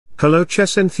Hello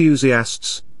chess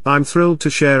enthusiasts, I'm thrilled to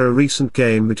share a recent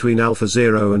game between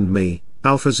AlphaZero and me.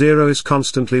 AlphaZero is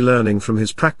constantly learning from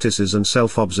his practices and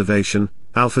self-observation.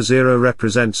 AlphaZero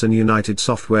represents an united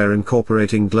software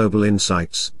incorporating global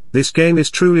insights. This game is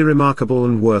truly remarkable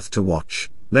and worth to watch.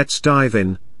 Let's dive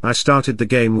in. I started the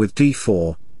game with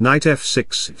d4, knight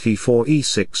f6, d4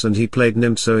 e6 and he played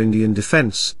Nimzo-Indian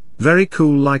Defense. Very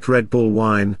cool like Red Bull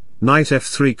wine. Knight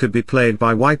f3 could be played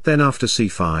by white, then after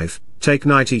c5, take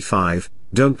knight e5,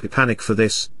 don't panic for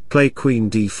this, play queen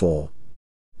d4.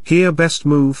 Here best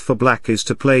move for black is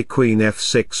to play queen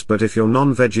f6, but if your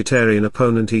non-vegetarian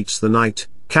opponent eats the knight,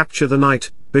 capture the knight,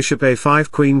 bishop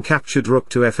a5, queen captured, rook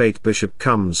to f8, bishop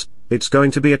comes. It's going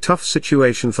to be a tough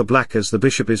situation for black as the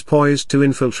bishop is poised to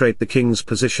infiltrate the king's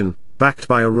position, backed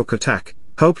by a rook attack.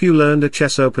 Hope you learned a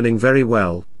chess opening very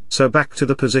well. So back to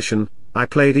the position, I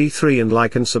played e3 and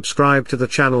like and subscribe to the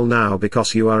channel now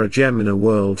because you are a gem in a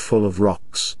world full of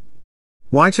rocks.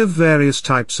 White have various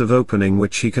types of opening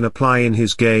which he can apply in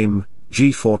his game.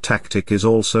 g4 tactic is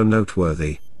also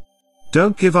noteworthy.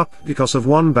 Don't give up because of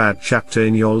one bad chapter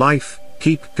in your life,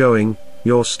 keep going,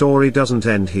 your story doesn't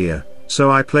end here.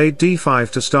 So I played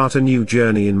d5 to start a new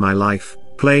journey in my life.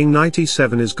 Playing knight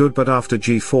e7 is good, but after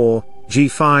g4,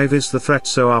 g5 is the threat,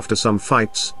 so after some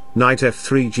fights, knight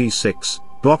f3 g6,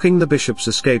 blocking the bishop's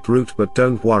escape route, but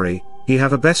don't worry, he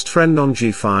have a best friend on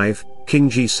g5, king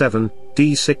g7,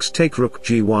 d6 take rook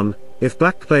g1, if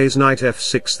black plays knight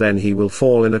f6 then he will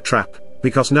fall in a trap,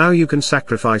 because now you can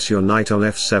sacrifice your knight on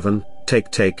f7,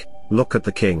 take, look at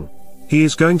the king. He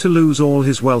is going to lose all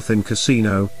his wealth in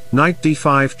casino. Knight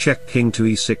d5 check, king to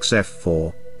e6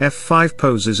 f4, f5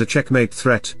 poses a checkmate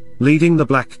threat, leading the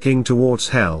black king towards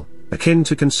hell, akin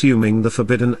to consuming the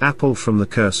forbidden apple from the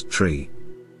cursed tree.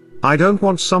 I don't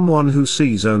want someone who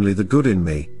sees only the good in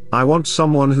me, I want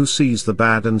someone who sees the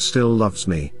bad and still loves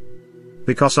me.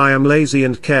 Because I am lazy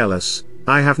and careless,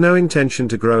 I have no intention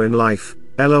to grow in life,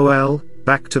 lol.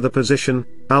 Back to the position,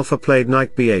 Alpha played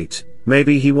knight b8,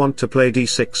 maybe he want to play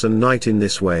d6 and knight in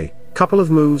this way. Couple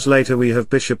of moves later we have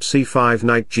bishop c5,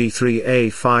 knight g3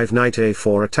 a5, knight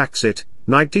a4 attacks it,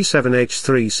 knight d7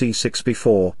 h3 c6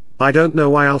 b4, I don't know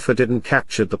why Alpha didn't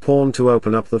capture the pawn to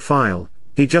open up the file,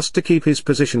 he just to keep his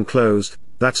position closed,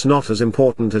 that's not as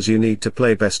important as you need to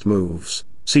play best moves.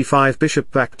 c5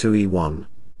 bishop back to e1.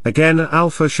 Again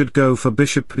Alpha should go for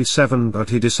bishop e7,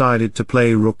 but he decided to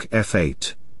play rook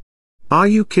f8. Are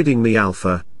you kidding me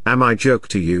Alpha, am I joke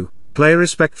to you? Play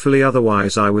respectfully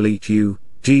otherwise I will eat you.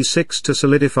 g6 to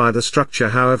solidify the structure,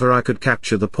 however I could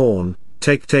capture the pawn,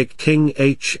 take king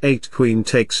h8, queen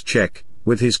takes check,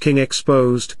 with his king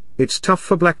exposed, it's tough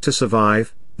for black to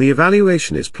survive, the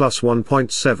evaluation is plus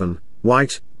 1.7,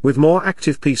 white, with more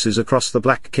active pieces across the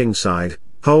black king side,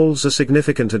 holds a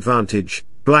significant advantage,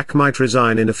 black might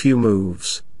resign in a few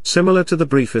moves, similar to the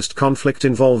briefest conflict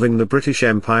involving the British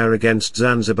Empire against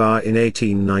Zanzibar in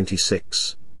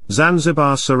 1896.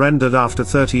 Zanzibar surrendered after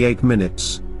 38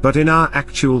 minutes, but in our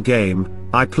actual game,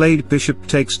 I played bishop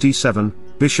takes d7,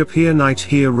 bishop here, knight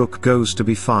here, rook goes to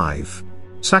b5.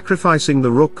 Sacrificing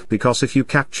the rook because if you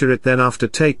capture it then after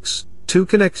takes, two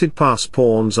connected pass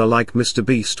pawns are like Mr.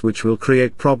 Beast, which will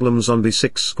create problems on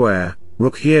b6 square,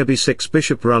 rook here b6,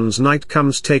 bishop runs, knight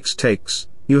comes, takes,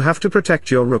 you have to protect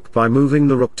your rook by moving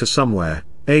the rook to somewhere,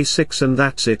 a6 and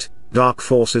that's it, dark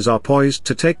forces are poised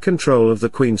to take control of the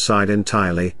queen side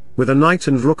entirely, with a knight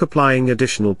and rook applying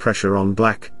additional pressure on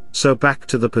black, so back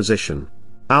to the position.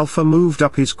 Alpha moved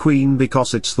up his queen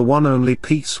because it's the one only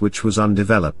piece which was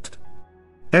undeveloped.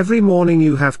 Every morning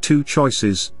you have two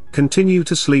choices, continue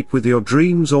to sleep with your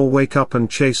dreams or wake up and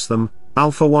chase them.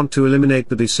 Alpha want to eliminate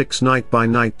the d6 knight by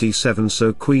knight d7,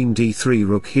 so queen d3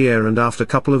 rook here, and after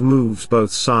couple of moves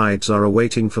both sides are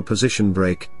awaiting for position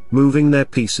break, moving their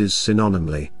pieces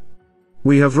synonymally.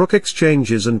 We have rook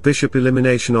exchanges and bishop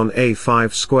elimination on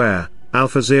a5 square,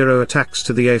 AlphaZero attacks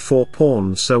to the a4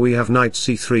 pawn, so we have knight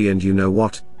c3, and you know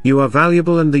what, you are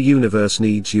valuable and the universe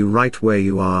needs you right where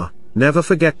you are, never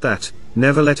forget that,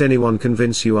 never let anyone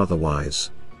convince you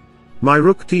otherwise. My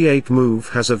rook d8 move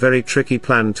has a very tricky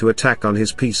plan to attack on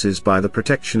his pieces by the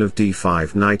protection of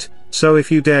d5 knight, so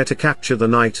if you dare to capture the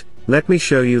knight, let me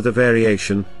show you the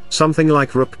variation, something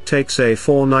like rook takes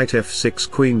a4, knight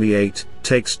f6, queen b8,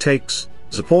 takes,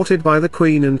 supported by the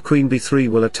queen, and queen b3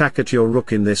 will attack at your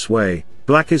rook in this way.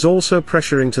 Black is also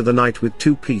pressuring to the knight with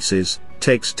two pieces,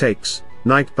 takes,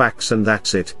 knight backs, and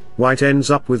that's it, white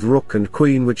ends up with rook and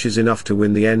queen, which is enough to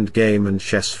win the endgame. And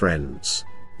chess friends,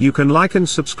 you can like and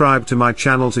subscribe to my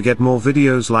channel to get more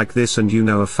videos like this, and you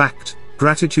know a fact,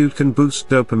 gratitude can boost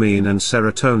dopamine and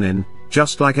serotonin,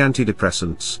 just like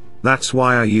antidepressants. That's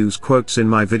why I use quotes in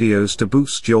my videos to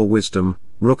boost your wisdom.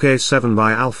 rook a7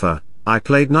 by alpha. I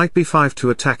played knight b5 to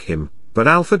attack him, but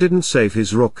alpha didn't save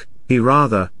his rook, he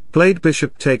rather played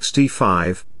bishop takes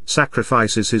d5,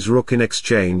 sacrifices his rook in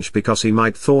exchange because he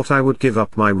might thought I would give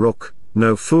up my rook.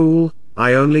 No fool,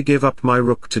 I only give up my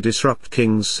rook to disrupt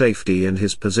king's safety in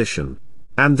his position.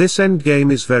 And this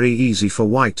endgame is very easy for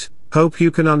white, hope you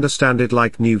can understand it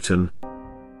like Newton.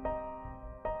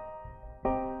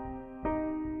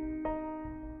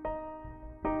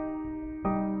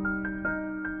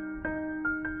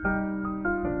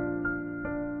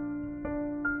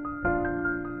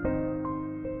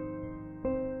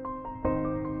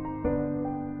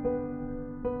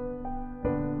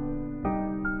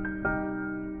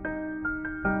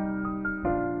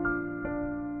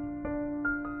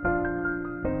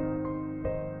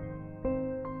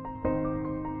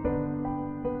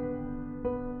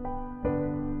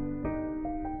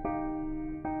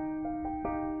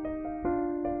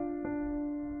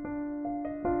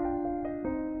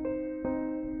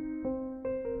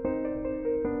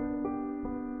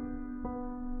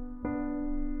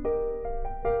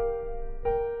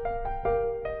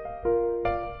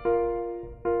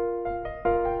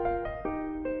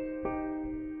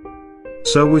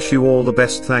 So wish you all the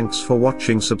best, thanks for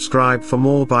watching, subscribe for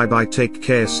more, bye bye, take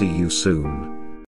care, see you soon.